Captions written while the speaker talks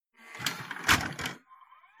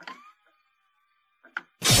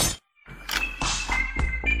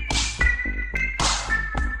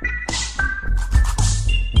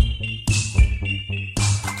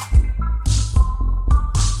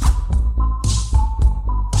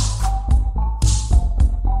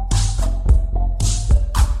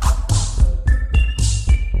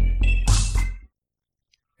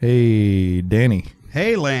Danny.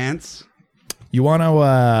 Hey, Lance. You want to,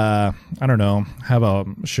 I don't know, have a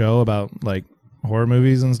show about like horror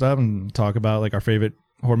movies and stuff and talk about like our favorite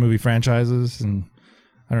horror movie franchises? And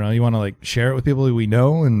I don't know, you want to like share it with people who we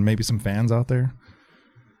know and maybe some fans out there?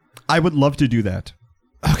 I would love to do that.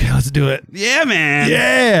 Okay, let's do it. Yeah, man.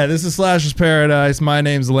 Yeah, this is Slasher's Paradise. My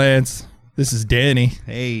name's Lance. This is Danny.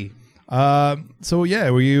 Hey. So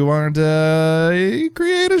yeah, we wanted to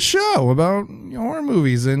create a show about horror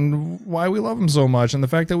movies and why we love them so much, and the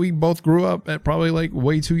fact that we both grew up at probably like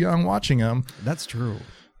way too young watching them. That's true.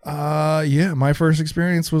 Yeah, my first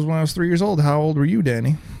experience was when I was 3 years old. How old were you,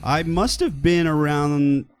 Danny? I must have been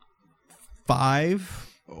around 5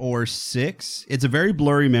 or 6. It's a very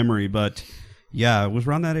blurry memory, but yeah, it was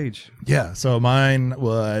around that age. Yeah, so mine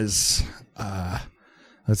was,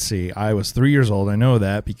 let's see, I was 3 years old. I know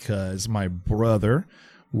that because my brother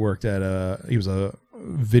worked at he was a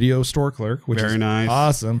video store clerk, which very is nice.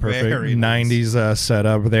 Awesome, perfect. Very 90s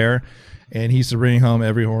setup there. And he used to bring home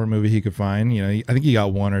every horror movie he could find. You know, I think he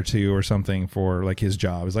got 1 or 2 or something for like his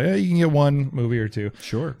job. It's like, hey, you can get 1 movie or 2.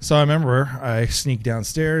 Sure. So I remember I sneak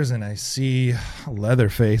downstairs and I see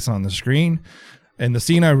Leatherface on the screen. And the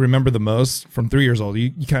scene I remember the most from 3 years old,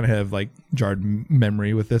 you kind of have like jarred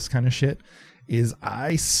memory with this kind of shit, is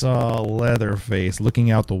I saw Leatherface looking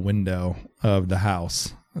out the window of the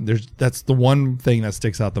house. That's the one thing that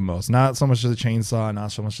sticks out the most. Not so much the chainsaw,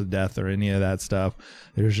 not so much the death or any of that stuff.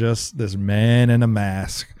 There's just this man in a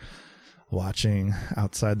mask watching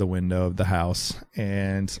outside the window of the house,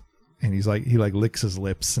 and he's like, he like licks his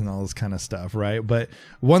lips and all this kind of stuff, right? But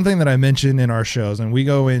one thing that I mentioned in our shows, and we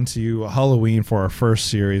go into Halloween for our first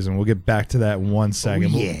series, and we'll get back to that in 1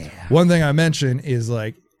 second. Oh, yeah. One thing I mentioned is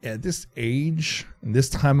like at this age, this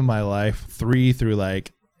time of my life, 3 through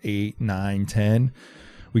like 8, 9, 10.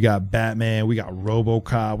 We got Batman, we got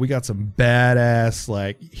RoboCop, we got some badass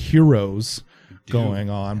like heroes going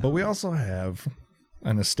on, but we also have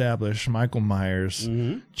an established Michael Myers,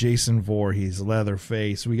 Jason Voorhees,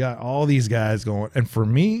 Leatherface. We got all these guys going, and for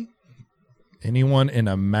me, anyone in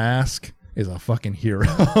a mask is a fucking hero.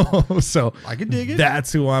 So I can dig it.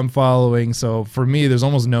 That's who I'm following. So for me, there's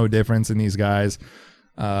almost no difference in these guys.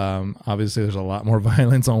 Obviously there's a lot more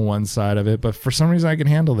violence on one side of it, but for some reason I can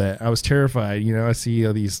handle that. I was terrified. You know, I see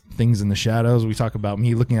all these things in the shadows. We talk about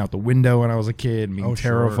me looking out the window when I was a kid, being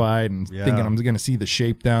terrified and thinking I'm going to see the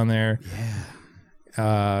shape down there.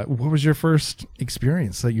 Yeah. What was your first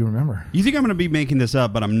experience that you remember? You think I'm going to be making this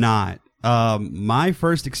up, but I'm not. My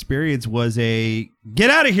first experience was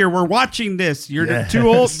get out of here. We're watching this. You're too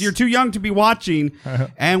old. You're too young to be watching.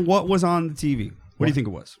 And what was on the TV? What do you think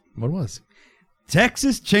it was? What was?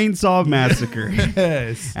 Texas Chainsaw Massacre.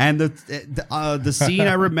 Yes. And the scene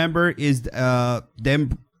I remember is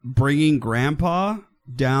them bringing Grandpa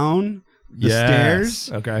down the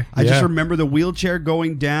stairs. Okay. I just remember the wheelchair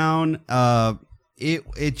going down. I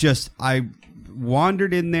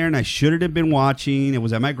wandered in there and I shouldn't have been watching. It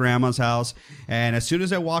was at my grandma's house, and as soon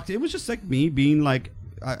as I walked, it was just like me being like,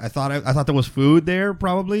 I thought there was food there,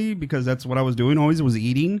 probably because that's what I was doing always, was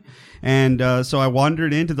eating. And so I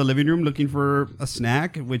wandered into the living room looking for a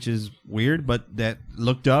snack, which is weird, but that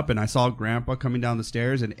looked up and I saw Grandpa coming down the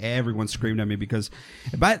stairs, and everyone screamed at me because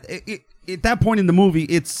at that point in the movie,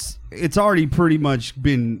 it's already pretty much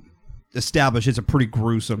been established it's a pretty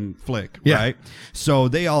gruesome flick, right? So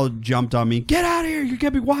they all jumped on me, get out of here, you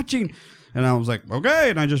can't be watching. And I was like,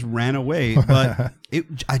 okay, and I just ran away. But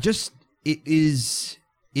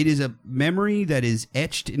it is a memory that is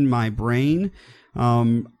etched in my brain,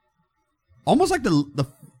 almost like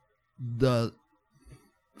the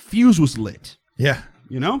fuse was lit. Yeah,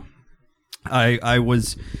 you know, I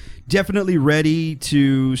was definitely ready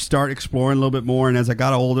to start exploring a little bit more. And as I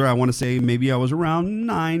got older, I want to say maybe I was around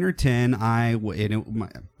 9 or 10. I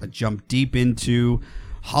jumped deep into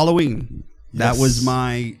Halloween. That was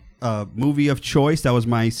my movie of choice. That was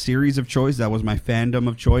my series of choice. That was my fandom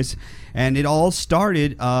of choice. And it all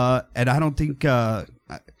started, and I don't think,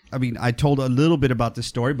 I told a little bit about this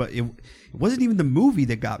story, but it wasn't even the movie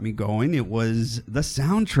that got me going. It was the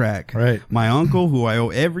soundtrack. Right. My uncle, who I owe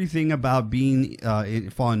everything about being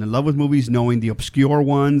falling in love with movies, knowing the obscure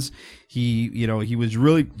ones. He was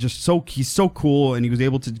really just he's so cool, and he was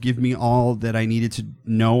able to give me all that I needed to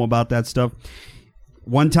know about that stuff.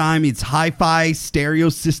 One time, it's hi-fi stereo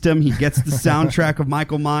system. He gets the soundtrack of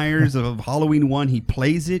Michael Myers of Halloween 1. He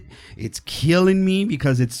plays it. It's killing me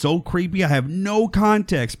because it's so creepy. I have no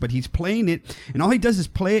context, but he's playing it, and all he does is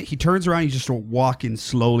play it. He turns around. He's just walking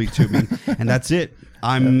slowly to me, and that's it.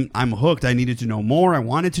 I'm hooked. I needed to know more. I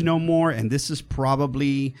wanted to know more, and this is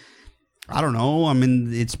probably I don't know. I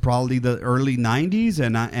mean, it's probably the early 90s.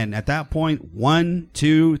 And at that point, 1,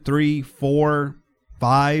 2, 3, 4,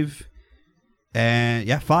 5, and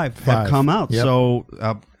yeah, 5 have come out. Yep. So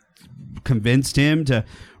convinced him to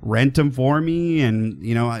rent them for me, and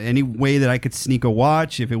you know, any way that I could sneak a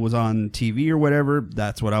watch if it was on TV or whatever,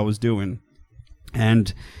 that's what I was doing.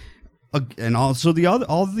 And also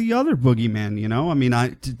all the other Boogeyman, you know, I mean,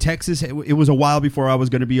 to Texas, it was a while before I was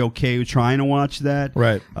going to be okay with trying to watch that.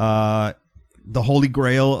 Right. The holy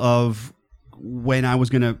grail of when I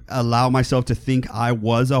was going to allow myself to think I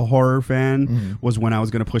was a horror fan was when I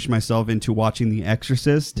was going to push myself into watching The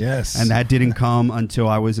Exorcist. Yes. And that didn't come until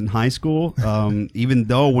I was in high school. Even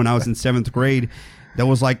though when I was in 7th grade, that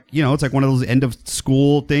was like, you know, it's like one of those end of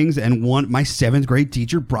school things. And my 7th grade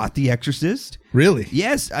teacher brought The Exorcist. Really?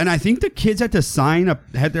 Yes, and I think the kids had to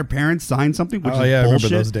had their parents sign something, which is I bullshit. remember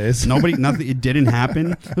those days. Nothing. It didn't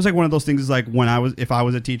happen. It was like one of those things. Is like if I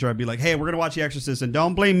was a teacher, I'd be like, "Hey, we're gonna watch The Exorcist, and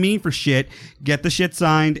don't blame me for shit. Get the shit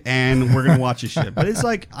signed, and we're gonna watch the shit." But it's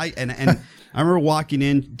like I remember walking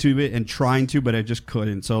into it and trying to, but I just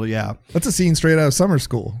couldn't. So yeah, That's a scene straight out of summer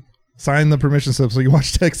school. Sign the permission slip so you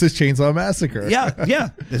watch Texas Chainsaw Massacre. yeah.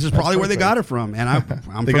 This is probably where they got it from, and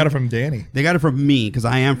They got it from Danny. They got it from me because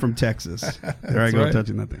I am from Texas. There I go, right.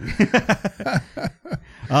 touching that thing.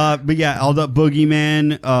 But yeah, all the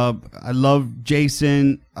Boogeyman. I love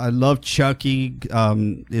Jason. I love Chucky.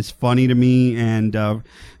 It's funny to me, and of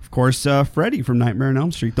course Freddy from Nightmare on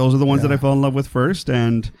Elm Street. Those are the ones that I fell in love with first,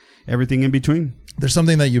 and everything in between. There's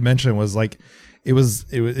something that you mentioned was like,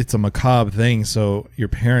 it's a macabre thing. So your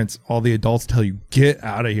parents, all the adults tell you, get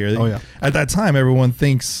out of here. Oh, yeah. At that time, everyone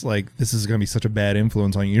thinks like this is going to be such a bad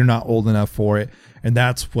influence on you. You're not old enough for it. And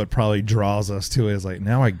that's what probably draws us to it, is like,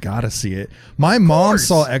 now I got to see it. My mom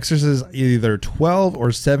saw Exorcist either 12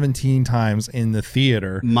 or 17 times in the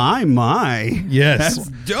theater. My. Yes. That's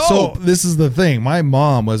dope. So this is the thing. My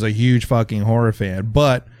mom was a huge fucking horror fan,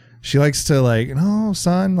 but she likes to like, no,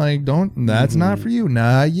 son, like, don't, that's not for you.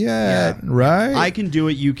 Not yet. Right? I can do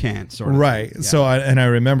it, you can't, sort of. Right. Yeah. So, I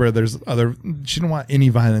remember she didn't want any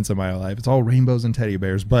violence in my life. It's all rainbows and teddy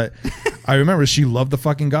bears. But I remember she loved the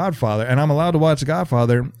fucking Godfather. And I'm allowed to watch The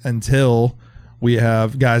Godfather until we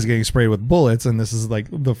have guys getting sprayed with bullets. And this is like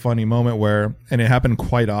the funny moment where, and it happened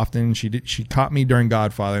quite often. She caught me during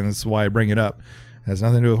Godfather, and this is why I bring it up. It has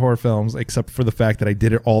nothing to do with horror films, except for the fact that I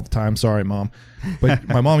did it all the time. Sorry, Mom. But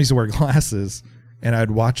my mom used to wear glasses, and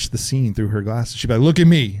I'd watch the scene through her glasses. She'd be like, look at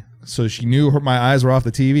me. So she knew my eyes were off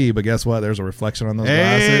the TV, but guess what? There's a reflection on those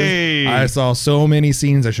glasses. I saw so many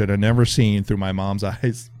scenes I should have never seen through my mom's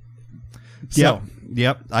eyes.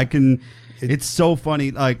 Yep. I can. It's so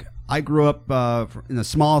funny. Like, I grew up in a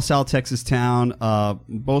small South Texas town.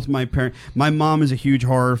 Both my parents. My mom is a huge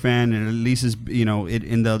horror fan, and Elise is, you know,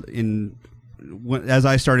 as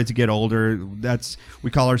I started to get older, that's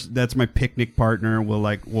my picnic partner.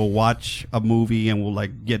 We'll watch a movie and we'll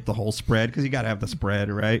like get the whole spread, because you got to have the spread,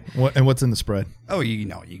 right? And what's in the spread? Oh, you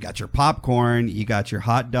know, you got your popcorn, you got your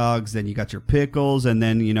hot dogs, then you got your pickles, and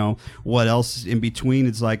then, you know, what else in between?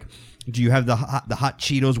 It's like, do you have the hot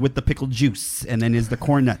Cheetos with the pickle juice, and then is the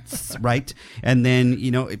corn nuts, right? And then,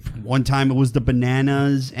 you know, one time it was the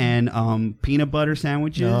bananas and peanut butter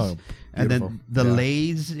sandwiches. Oh. And then the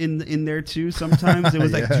Lay's in there too. Sometimes it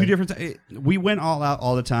was like two different. We went all out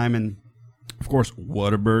all the time, and of course,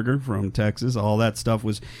 Whataburger from Texas. All that stuff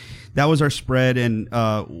was our spread, and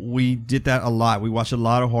we did that a lot. We watched a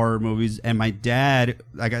lot of horror movies, and my dad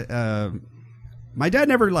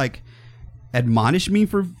never like admonished me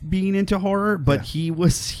for being into horror, but he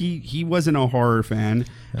wasn't a horror fan.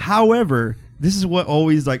 However, this is what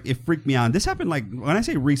always, like, it freaked me out. This happened, like, when I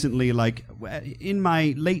say recently, like, in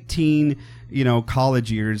my late teen, you know,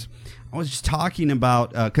 college years, I was just talking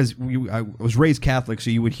about, because I was raised Catholic,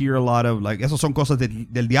 so you would hear a lot of, like, esos son cosas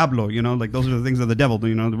del diablo, you know, like, those are the things of the devil,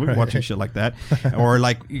 you know, we're watching shit like that. Or,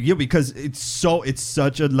 like, because it's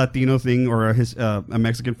such a Latino thing, or a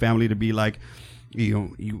Mexican family to be like,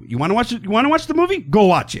 you want to watch it? You want to watch the movie? Go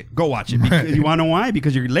watch it. Because you want to know why?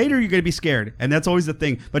 Because later you're gonna be scared, and that's always the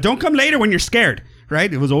thing. But don't come later when you're scared,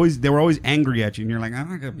 right? They were always angry at you, and you're like, I'm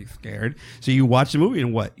not gonna be scared. So you watch the movie,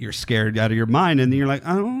 and what? You're scared out of your mind, and then you're like,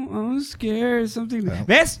 I'm scared. Something.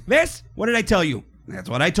 Ves? What did I tell you? That's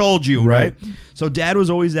what I told you, right? So Dad was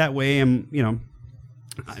always that way, and you know.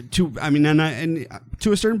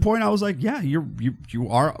 To a certain point, I was like, yeah, you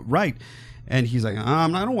are right. And he's like, I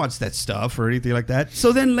don't watch that stuff or anything like that.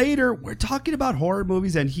 So then later, we're talking about horror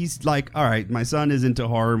movies, and he's like, all right, my son is into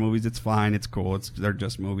horror movies. It's fine. It's cool. They're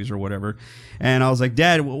just movies or whatever. And I was like,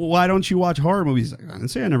 Dad, why don't you watch horror movies? He's like, I didn't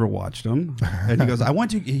say I never watched them. And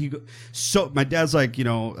he goes, so my dad's like,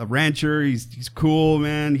 a rancher. He's cool,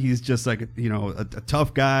 man. He's just like, a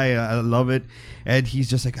tough guy. I love it. And he's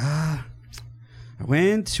just like, I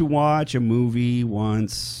went to watch a movie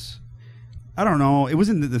once. I don't know. It was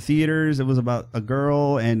in the theaters. It was about a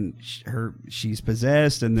girl and she's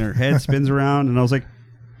possessed and their head spins around. And I was like,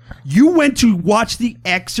 you went to watch The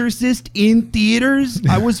Exorcist in theaters?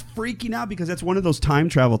 I was freaking out because that's one of those time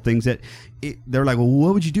travel things that they're like, well,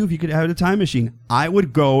 what would you do if you could have a time machine? I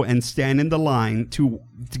would go and stand in the line to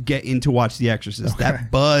get in to watch The Exorcist. Okay.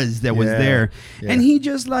 That buzz that was there. Yeah. And he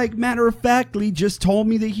just like matter-of-factly just told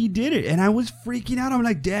me that he did it. And I was freaking out. I'm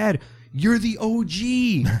like, Dad, you're the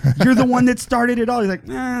OG. You're the one that started it all. He's like,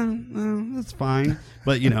 that's fine.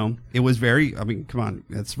 But it was very. I mean, come on,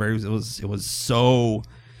 It was so.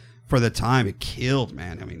 For the time, it killed,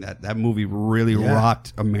 man. I mean, that movie really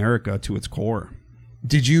rocked America to its core.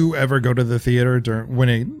 Did you ever go to the theater when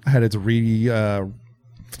it had its the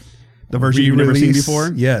version you've never seen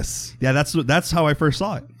before? Yes. Yeah, that's how I first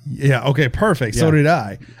saw it. Yeah, okay, perfect. Yeah. So did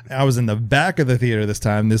I. I was in the back of the theater this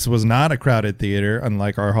time. This was not a crowded theater,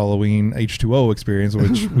 unlike our Halloween H2O experience,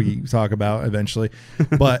 which we talk about eventually.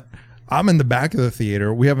 But I'm in the back of the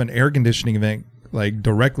theater. We have an air conditioning event like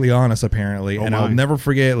directly on us apparently. And I'll never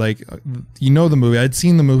forget, like, the movie. I'd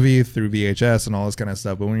seen the movie through VHS and all this kind of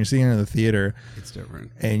stuff. But when you're seeing it in the theater, it's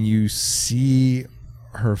different. And you see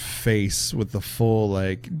her face with the full,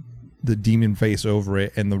 like, the demon face over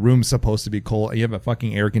it, and the room's supposed to be cold, and you have a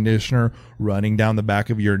fucking air conditioner running down the back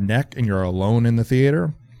of your neck, and you're alone in the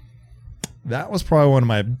theater. That was probably one of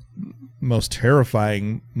my most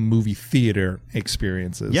terrifying movie theater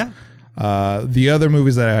experiences. Yeah. The other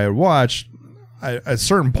movies that I had watched, at a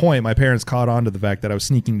certain point, my parents caught on to the fact that I was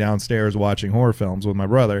sneaking downstairs watching horror films with my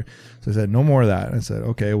brother. So I said, no more of that. And I said,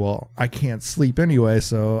 okay, well, I can't sleep anyway,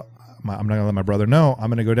 so I'm not going to let my brother know. I'm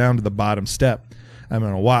going to go down to the bottom step. I'm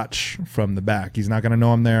going to watch from the back. He's not going to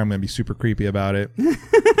know I'm there. I'm going to be super creepy about it.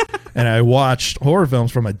 And I watched horror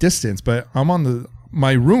films from a distance, but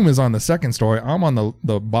my room is on the second story. I'm on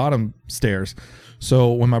the bottom stairs.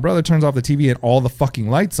 So when my brother turns off the TV and all the fucking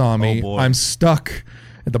lights on me, I'm stuck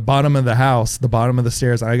at the bottom of the house, the bottom of the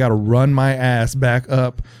stairs. I got to run my ass back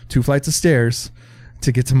up 2 flights of stairs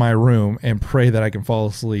to get to my room and pray that I can fall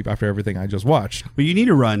asleep after everything I just watched. But you need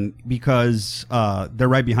to run because they're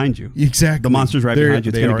right behind you. Exactly. The monster's right behind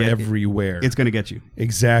you. They are everywhere. It's going to get you.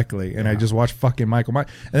 Exactly. And I just watched fucking Michael Myers.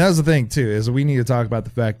 And that was the thing, too, is we need to talk about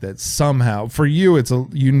the fact that somehow, for you,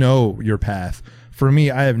 your path. For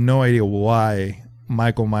me, I have no idea why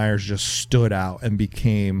Michael Myers just stood out and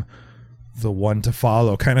became the one to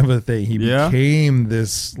follow kind of a thing. He became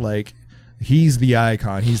this, like, he's the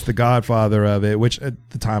icon. He's the godfather of it, which at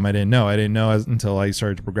the time I didn't know. I didn't know until I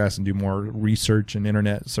started to progress and do more research and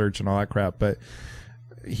internet search and all that crap. But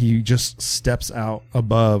he just steps out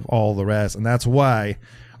above all the rest. And that's why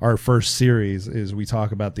our first series is we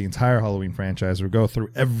talk about the entire Halloween franchise. We go through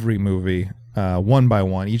every movie one by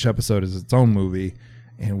one. Each episode is its own movie.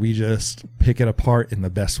 And we just pick it apart in the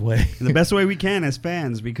best way. In the best way we can as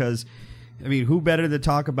fans. Because, I mean, who better to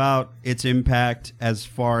talk about its impact as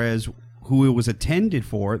far as who it was intended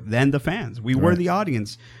for than the fans. We were the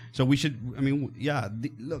audience. So we should, I mean,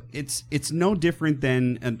 look, it's no different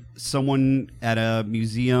than someone at a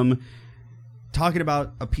museum talking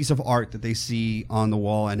about a piece of art that they see on the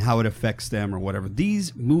wall and how it affects them or whatever.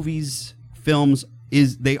 These movies, films,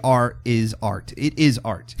 is art. It is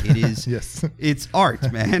art. It is, yes. It's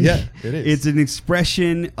art, man. Yeah, it is. It's an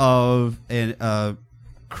expression of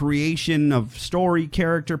creation of story,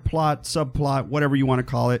 character, plot, subplot, whatever you want to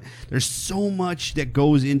call it. There's so much that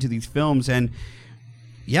goes into these films, and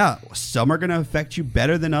some are going to affect you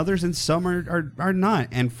better than others, and some are not.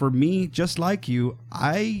 And for me, just like you,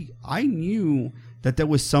 I knew that there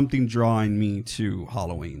was something drawing me to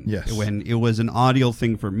Halloween. Yes. When it was an audio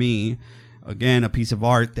thing for me, again, a piece of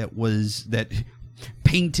art that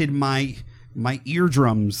painted my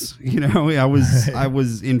eardrums. I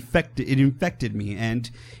was infected. It infected me. And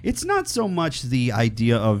it's not so much the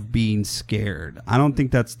idea of being scared. I don't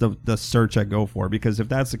think that's the search I go for, because if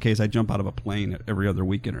that's the case, I jump out of a plane every other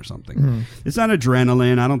weekend or something. Mm-hmm. It's not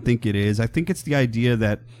adrenaline. I don't think it is. I think it's the idea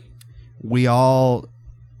that we all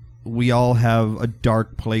have a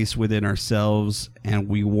dark place within ourselves, and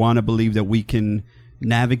we want to believe that we can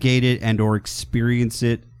navigate it and or experience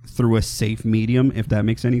it through a safe medium, if that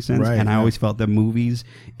makes any sense. Right, and I always felt that movies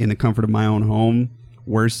in the comfort of my own home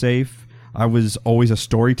were safe. I was always a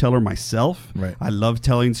storyteller myself. Right. I love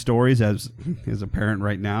telling stories as a parent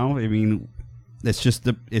right now. I mean,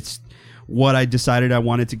 it's what I decided I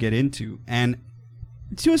wanted to get into. And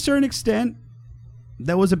to a certain extent,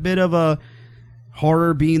 that was a bit of a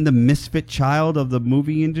horror being the misfit child of the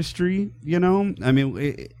movie industry, you know? I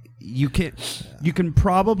mean, you can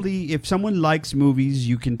probably, if someone likes movies,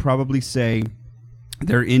 you can probably say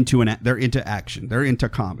they're into action, they're into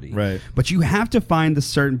comedy. Right. But you have to find the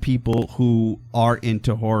certain people who are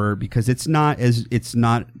into horror, because it's not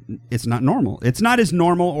normal. It's not as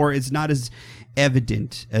normal, or it's not as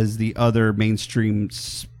evident as the other mainstream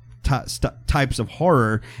types of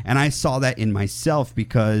horror. And I saw that in myself,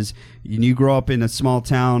 because you grow up in a small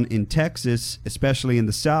town in Texas, especially in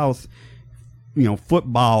the South, you know,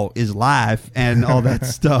 football is life and all that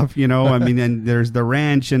stuff, you know. I mean, and there's the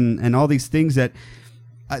ranch and all these things that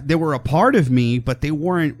they were a part of me, but they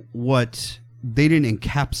didn't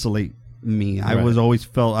encapsulate me. I was always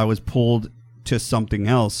felt I was pulled to something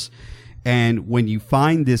else. And when you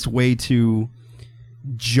find this way to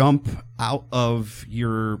jump out of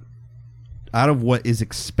what is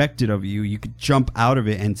expected of you, you could jump out of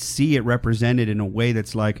it and see it represented in a way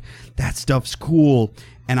that's like, that stuff's cool,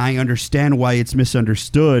 and I understand why it's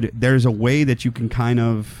misunderstood. There's a way that you can kind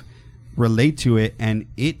of relate to it, and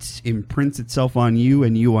it imprints itself on you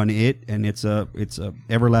and you on it, and it's a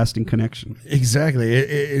everlasting connection. Exactly.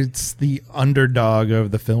 It's the underdog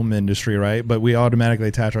of the film industry, right? But we automatically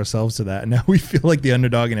attach ourselves to that, and now we feel like the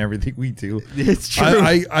underdog in everything we do. It's true.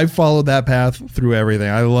 I followed that path through everything.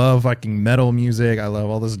 I love fucking metal music. I love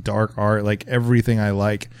all this dark art, like everything I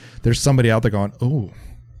like. There's somebody out there going,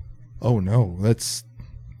 oh no, that's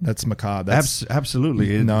macabre.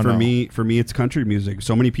 Absolutely. No. For me, it's country music.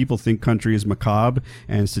 So many people think country is macabre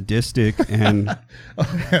and sadistic and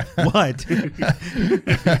what?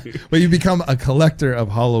 But you become a collector of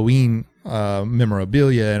Halloween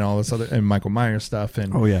memorabilia and all this other, and Michael Myers stuff.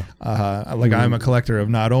 And I'm a collector of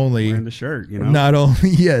not only wearing the shirt, you know, not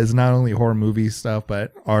only horror movie stuff,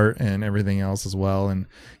 but art and everything else as well. And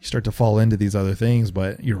you start to fall into these other things.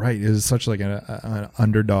 But you're right; it is such like an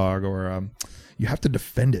underdog, or you have to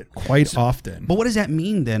defend it quite often. But what does that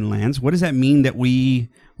mean then, Lance? What does that mean that we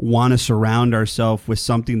want to surround ourselves with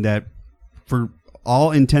something that, for all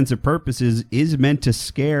intents and purposes, is meant to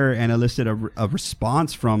scare and elicit a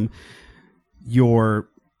response from your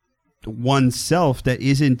oneself that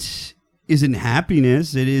isn't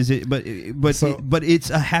happiness? But it's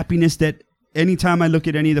a happiness that anytime I look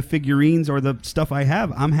at any of the figurines or the stuff I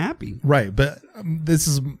have, I'm happy. Right, but this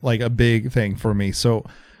is like a big thing for me. So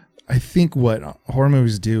I think what horror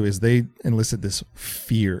movies do is they elicit this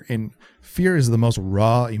fear, and fear is the most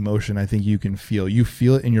raw emotion I think you can feel. You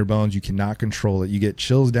feel it in your bones. You cannot control it. You get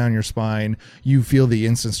chills down your spine. You feel the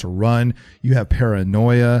instincts to run. You have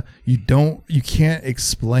paranoia. You can't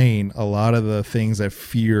explain a lot of the things that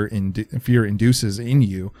fear induces in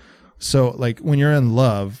you. So like when you're in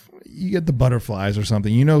love, you get the butterflies or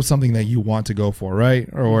something. You know, something that you want to go for, right?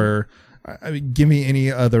 Or I mean, give me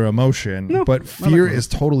any other emotion. No, but fear is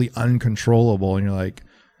totally uncontrollable, and you're like,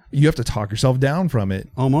 you have to talk yourself down from it.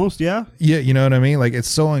 Almost, yeah. Yeah, you know what I mean? Like, it's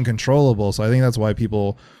so uncontrollable. So I think that's why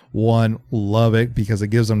people, love it, because it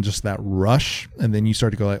gives them just that rush. And then you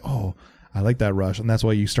start to go like, oh, I like that rush. And that's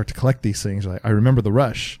why you start to collect these things. You're like, I remember the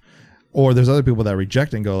rush. Or there's other people that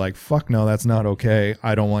reject it and go like, fuck no, that's not okay.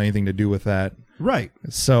 I don't want anything to do with that. Right.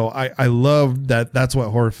 So I love that. That's what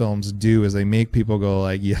horror films do, is they make people go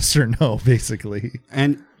like yes or no, basically.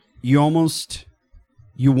 And you want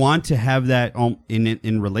to have that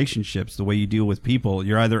in relationships, the way you deal with people.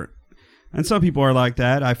 You're either, and some people are like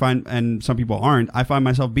that, I find, and some people aren't. I find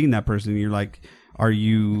myself being that person. You're like, are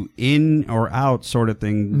you in or out, sort of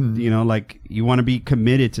thing? You know, like you want to be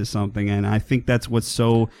committed to something. And I think that's what's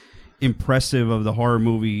so impressive of the horror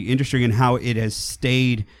movie industry, and how it has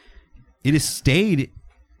stayed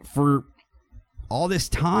for all this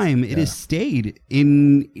time. It has stayed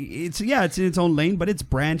in it's in its own lane, but it's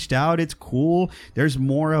branched out. It's cool. There's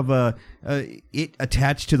more of it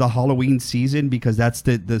attached to the Halloween season, because that's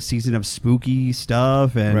the season of spooky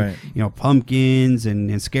stuff and you know, pumpkins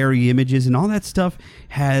and scary images, and all that stuff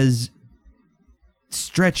has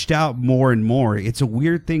stretched out more and more. It's a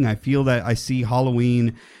weird thing. I feel that I see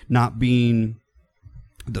Halloween not being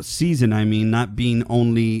the season, not being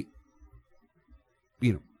only,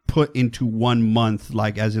 you know, put into 1 month,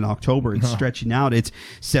 like as in October. It's stretching out. It's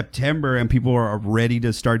September and people are ready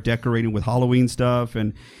to start decorating with Halloween stuff,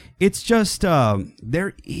 and it's just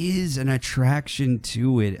there is an attraction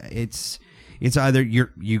to it. it's either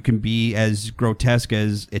you can be as grotesque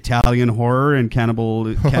as Italian horror and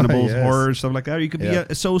cannibals Yes. horror, stuff like that, or you could Yeah.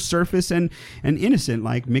 be so surface and innocent,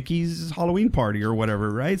 like Mickey's Halloween Party or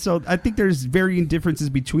whatever, right? So I think there's varying differences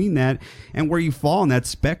between that, and where you fall on that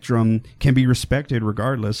spectrum can be respected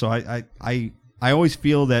regardless. So I always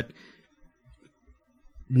feel that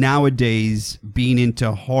nowadays, being into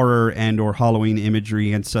horror and or Halloween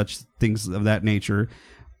imagery and such things of that nature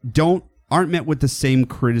aren't met with the same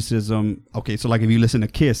criticism. Okay, so like if you listen to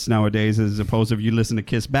Kiss nowadays as opposed to if you listen to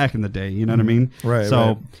Kiss back in the day, you know what I mean? Right.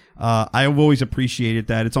 So I've always appreciated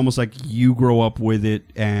that. It's almost like you grow up with it,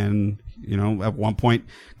 and you know, at one point,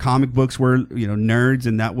 comic books were, you know, nerds,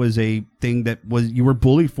 and that was a thing that was you were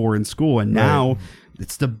bullied for in school, and now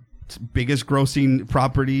it's the biggest grossing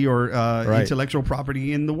property or intellectual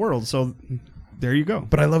property in the world. So there you go.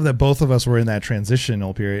 But I love that both of us were in that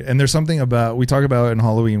transitional period. And there's something about, we talk about in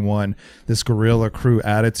Halloween 1, this guerrilla crew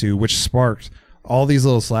attitude, which sparked all these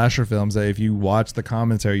little slasher films that if you watch the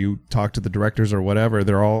commentary, you talk to the directors or whatever,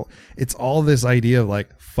 it's all this idea of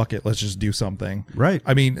like, fuck it, let's just do something. Right.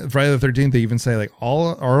 I mean, Friday the 13th, they even say like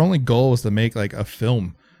our only goal was to make like a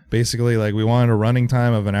film. Basically, like we wanted a running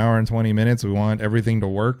time of 1 hour and 20 minutes. We want everything to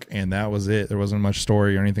work, and that was it. There wasn't much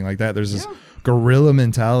story or anything like that. There's this guerrilla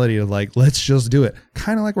mentality of like, let's just do it.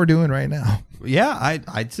 Kind of like we're doing right now. Yeah,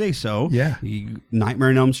 I'd say so. Yeah. Nightmare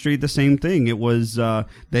on Elm Street, the same thing. It was,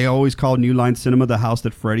 they always called New Line Cinema the house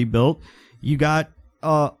that Freddy built. You got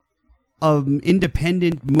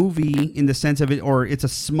independent movie in the sense of it, or it's a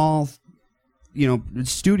small, you know,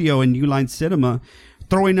 studio in New Line Cinema,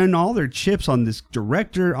 throwing in all their chips on this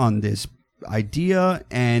director, on this idea,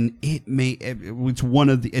 and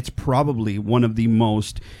it's probably one of the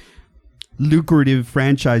most lucrative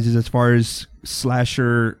franchises as far as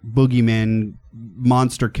slasher boogeyman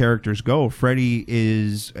monster characters go. Freddy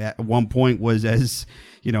is at one point was as,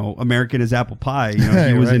 you know, American as apple pie. You know,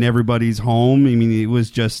 he was in everybody's home. I mean, it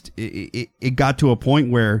was just it got to a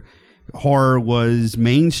point where horror was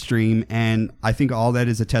mainstream, and I think all that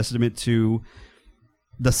is a testament to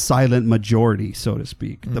the silent majority, so to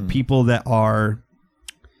speak, the people that are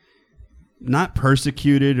not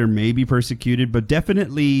persecuted or maybe persecuted, but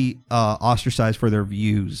definitely ostracized for their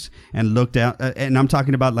views and looked at. And I'm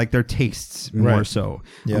talking about like their tastes more so.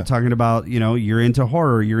 Yeah. I'm talking about, you know, you're into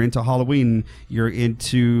horror, you're into Halloween, you're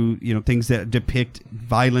into, you know, things that depict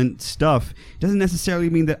violent stuff. Doesn't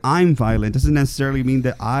necessarily mean that I'm violent. Doesn't necessarily mean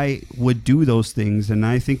that I would do those things. And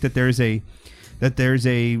I think that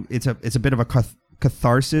it's a bit of a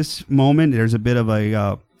catharsis moment. There's a bit of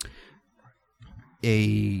a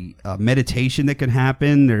meditation that can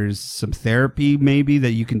happen. There's some therapy maybe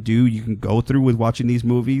that you can go through with watching these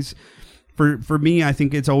movies. For me, I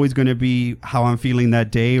think it's always going to be how I'm feeling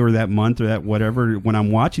that day or that month or that whatever when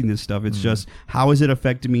I'm watching this stuff. It's just how is it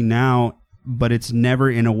affecting me now, but it's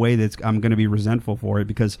never in a way that I'm going to be resentful for it,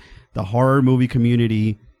 because the horror movie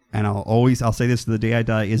community, and I'll say this to the day I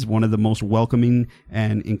die, is one of the most welcoming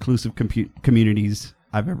and inclusive communities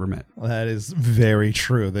I've ever met. Well, that is very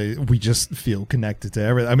true. We just feel connected to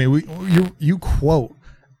everything. I mean, you quote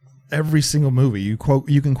every single movie. You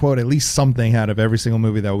can quote at least something out of every single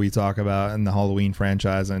movie that we talk about in the Halloween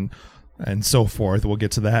franchise and so forth. We'll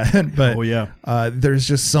get to that. But there's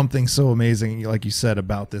just something so amazing, like you said,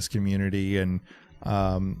 about this community, and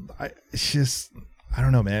it's just, I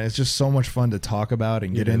don't know, man. It's just so much fun to talk about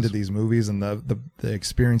and get into these movies and the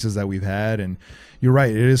experiences that we've had. And you're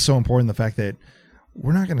right. It is so important, the fact that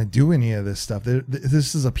we're not going to do any of this stuff.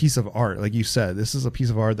 This is a piece of art. Like you said, this is a piece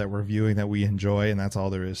of art that we're viewing, that we enjoy, and that's all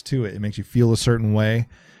there is to it. It makes you feel a certain way.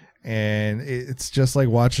 And it's just like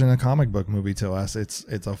watching a comic book movie to us. It's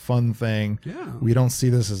a fun thing. Yeah. We don't see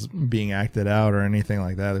this as being acted out or anything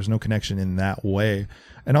like that. There's no connection in that way.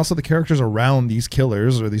 And also the characters around these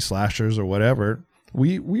killers or these slashers or whatever,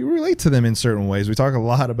 we relate to them in certain ways. We talk a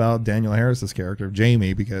lot about Danielle Harris's character,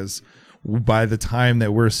 Jamie, because by the time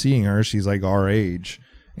that we're seeing her, she's like our age,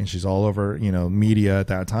 and she's all over, you know, media at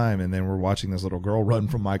that time. And then we're watching this little girl run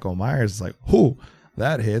from Michael Myers. It's like, whoo,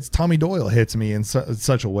 that hits. Tommy Doyle hits me in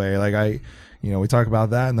such a way. Like we talk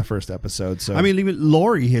about that in the first episode. So I mean, even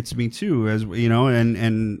Laurie hits me too, as you know,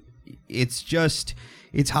 and it's just,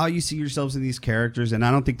 it's how you see yourselves in these characters. And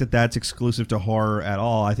I don't think that that's exclusive to horror at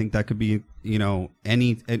all. I think that could be, you know,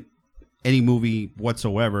 any movie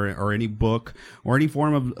whatsoever, or any book, or any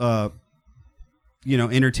form of you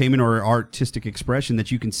know, entertainment or artistic expression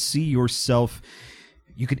that you can see yourself.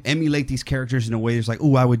 You could emulate these characters in a way that's like,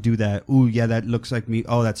 oh, I would do that. Oh, yeah, that looks like me.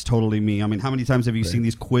 Oh, that's totally me. I mean, how many times have you seen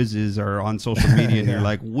these quizzes or on social media and you're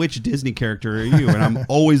like, which Disney character are you? And I'm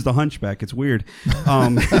always the Hunchback. It's weird. You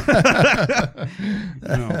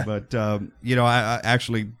know, but, you know, I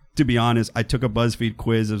actually, to be honest, I took a BuzzFeed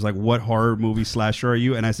quiz. It was like, what horror movie slasher are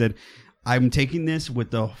you? And I said, I'm taking this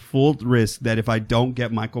with the full risk that if I don't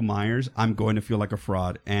get Michael Myers, I'm going to feel like a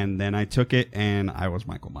fraud. And then I took it, and I was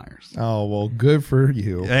Michael Myers. Oh, well, good for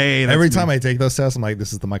you. Hey, that's every me. time I take those tests, I'm like,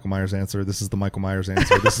 this is the Michael Myers answer. This is the Michael Myers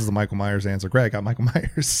answer. This is the Michael Myers answer. Great, I got Michael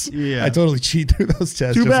Myers. Yeah. I totally cheat through those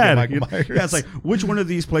tests. Too just bad. To get Michael Myers. Yeah, it's like, which one of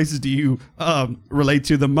these places do you relate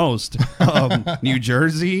to the most? New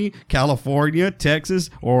Jersey, California,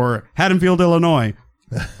 Texas, or Haddonfield, Illinois?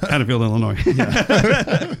 Haddonfield, Illinois.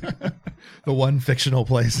 The one fictional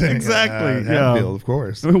place. Exactly. Haddonfield, of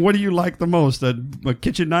course. What do you like the most? A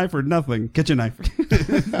kitchen knife or nothing? Kitchen knife.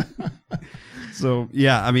 So,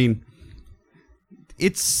 yeah, I mean,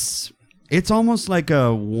 it's almost like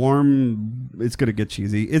a warm, it's going to get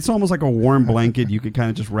cheesy. It's almost like a warm blanket you could kind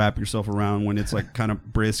of just wrap yourself around when it's like kind of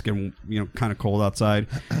brisk and, kind of cold outside.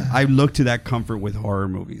 I look to that comfort with horror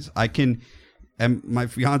movies. And my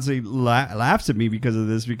fiance laughs at me because of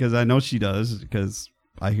this, because I know she does, because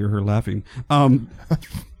I hear her laughing. I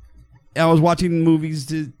was watching movies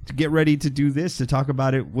to get ready to do this, to talk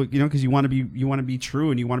about it, because you want to be true,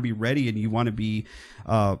 and you want to be ready, and you want to be,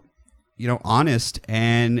 honest.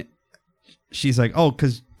 And she's like, "Oh,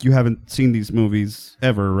 because you haven't seen these movies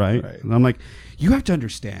ever, right?" And I'm like, "You have to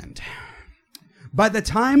understand. By the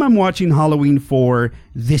time I'm watching Halloween 4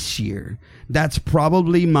 this year, that's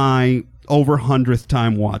probably my over 100th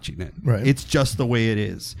time watching it. Right. It's just the way it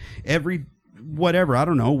is. Every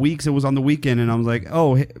weeks, it was on the weekend, and I was like,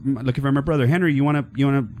 oh, looking for my brother Henry. You want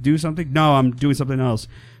to do something? No, I'm doing something else.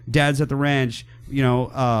 Dad's at the ranch.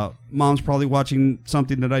 Mom's probably watching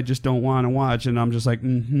something that I just don't want to watch, and I'm just like,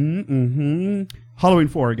 Halloween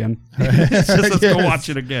 4 again. Let's go watch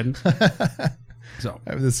it again. So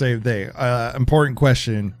I have the same thing. Important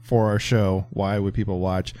question for our show: why would people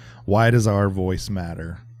watch? Why does our voice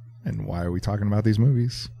matter? And why are we talking about these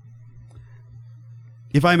movies?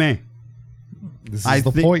 If I may, this is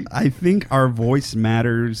the point. I think our voice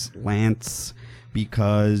matters, Lance,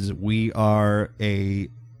 because we are a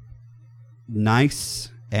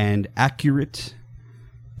nice and accurate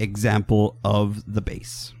example of the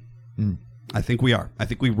base. I think we are. I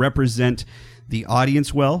think we represent the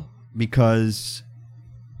audience well, because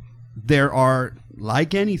there are,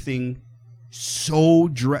 like anything,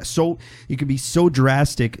 it can be so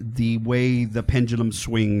drastic the way the pendulum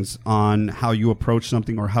swings on how you approach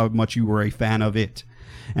something or how much you were a fan of it.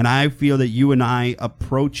 And I feel that you and I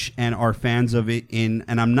approach and are fans of it and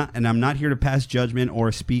I'm not here to pass judgment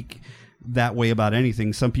or speak that way about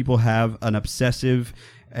anything. Some people have an obsessive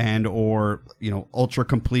or ultra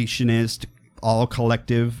completionist, all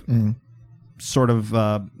collective sort of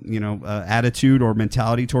attitude or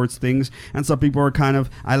mentality towards things, and some people are kind of,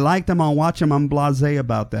 I like them, I'll watch them, I'm blasé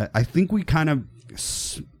about that. I think we kind of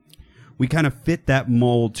fit that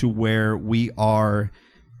mold to where we are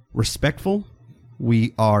respectful,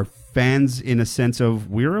 we are fans in a sense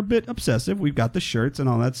of, we're a bit obsessive, we've got the shirts and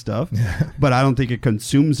all that stuff, but I don't think it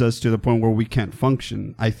consumes us to the point where we can't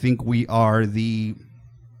function. I think we are the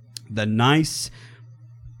nice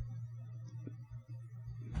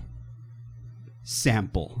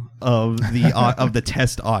sample of the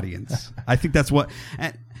test audience. I think that's what,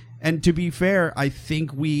 and to be fair, I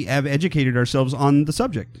think we have educated ourselves on the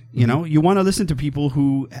subject. You want to listen to people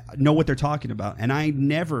who know what they're talking about, and I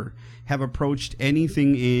never have approached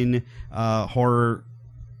anything in horror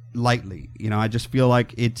lightly. I just feel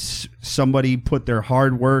like it's somebody put their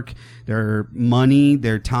hard work, their money,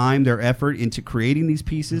 their time, their effort into creating these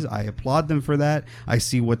pieces. I applaud them for that. I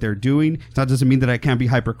see what they're doing. That doesn't mean that I can't be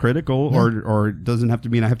hypercritical or doesn't have to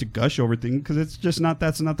mean I have to gush over things, because it's just not,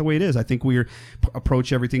 that's not the way it is. I think we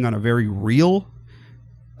approach everything on a very real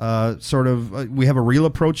we have a real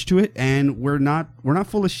approach to it, and we're not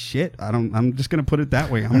full of shit. I'm just gonna put it that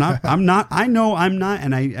way. I know I'm not,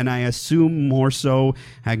 and I assume more so,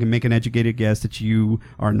 I can make an educated guess that you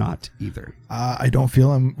are not either. I don't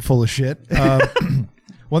feel I'm full of shit.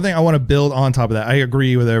 One thing I want to build on top of that, I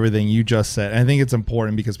agree with everything you just said. And I think it's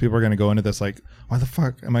important because people are going to go into this like, why the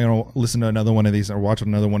fuck am I going to listen to another one of these or watch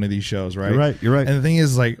another one of these shows, right? You're right. And the thing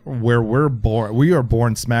is, like, where we are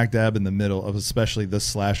born smack dab in the middle of especially the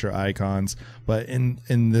slasher icons. But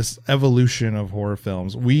in this evolution of horror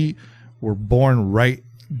films, we were born right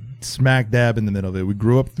smack dab in the middle of it. We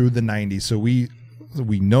grew up through the 90s, so we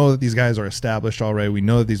know that these guys are established already. We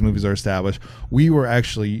know that these movies are established. We were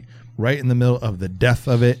actually right in the middle of the death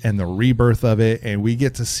of it and the rebirth of it, and we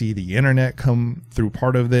get to see the internet come through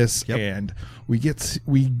part of this. Yep. And we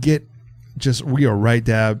are right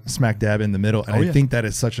smack dab in the middle, and I think that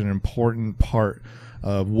is such an important part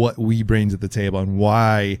of what we bring to the table and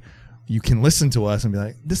why you can listen to us and be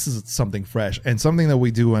like, this is something fresh. And something that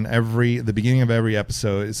we do on the beginning of every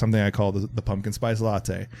episode is something I call the pumpkin spice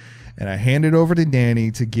latte. And I hand it over to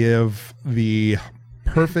Danny to give the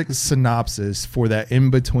perfect synopsis for that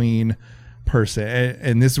in-between person.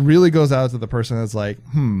 And this really goes out to the person that's like,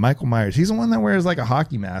 Michael Myers, he's the one that wears like a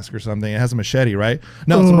hockey mask or something and has a machete, right?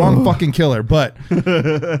 No, it's the wrong fucking killer, but right.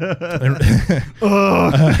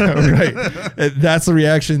 That's the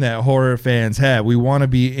reaction that horror fans have. We want to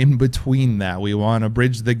be in between that. We want to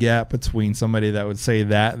bridge the gap between somebody that would say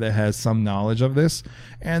that has some knowledge of this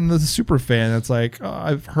and the super fan that's like, oh,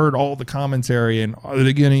 I've heard all the commentary and are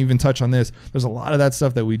they going to even touch on this? There's a lot of that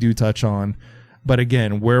stuff that we do touch on. But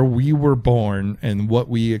again, where we were born and what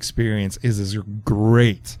we experience is this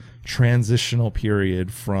great transitional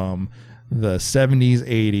period from the 70s,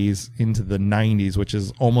 80s into the 90s, which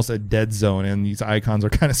is almost a dead zone. And these icons are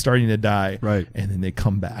kind of starting to die. Right. And then they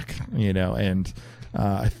come back, and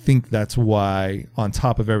I think that's why, on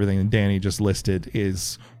top of everything that Danny just listed,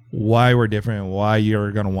 is why we're different and why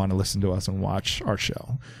you're going to want to listen to us and watch our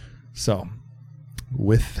show. So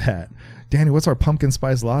with that, Danny, what's our pumpkin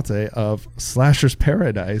spice latte of Slasher's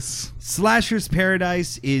Paradise? Slasher's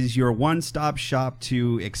Paradise is your one-stop shop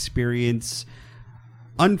to experience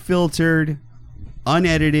unfiltered,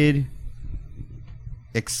 unedited,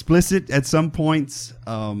 explicit at some points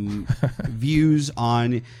views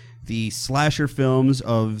on the slasher films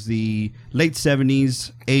of the late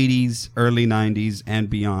 70s, 80s, early 90s, and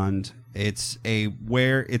beyond. It's a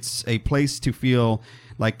place to feel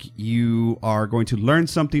like you are going to learn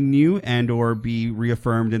something new and or be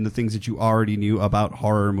reaffirmed in the things that you already knew about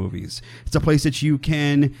horror movies. It's a place that you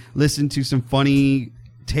can listen to some funny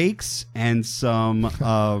takes and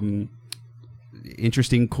some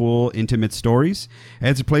interesting, cool, intimate stories. And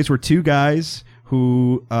it's a place where two guys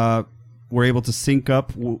who were able to sync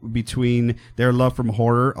up between their love from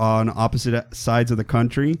horror on opposite sides of the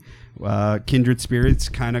country, kindred spirits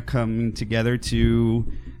kind of coming together to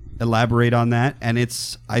elaborate on that. And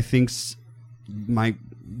it's, I think, my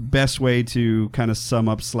best way to kind of sum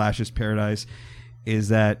up Slasher's Paradise is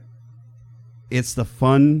that it's the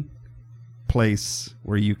fun place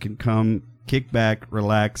where you can come, kick back,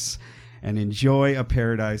 relax, and enjoy a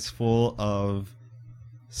paradise full of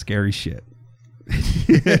scary shit.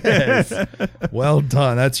 Yes. Well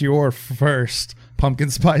done. That's your first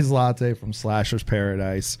pumpkin spice latte from Slasher's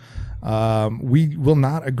Paradise. We will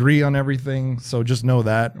not agree on everything, so just know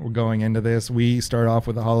that we're going into this. We start off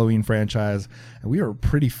with the Halloween franchise, and we are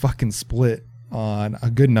pretty fucking split on a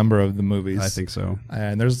good number of the movies. I think so.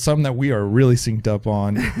 And there's some that we are really synced up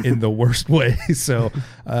on in the worst way. So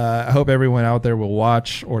I hope everyone out there will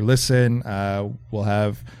watch or listen. We'll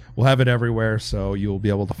have it everywhere, so you'll be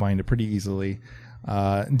able to find it pretty easily.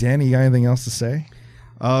 Danny, you got anything else to say?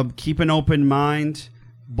 Keep an open mind.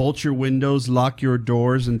 Bolt your windows, lock your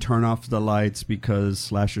doors, and turn off the lights because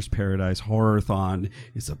Slasher's Paradise Horror-thon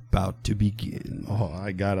is about to begin. Oh,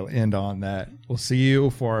 I got to end on that. We'll see you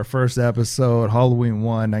for our first episode, Halloween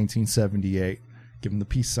 1, 1978. Give him the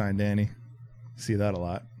peace sign, Danny. See that a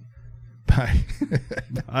lot. Bye.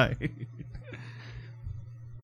 Bye.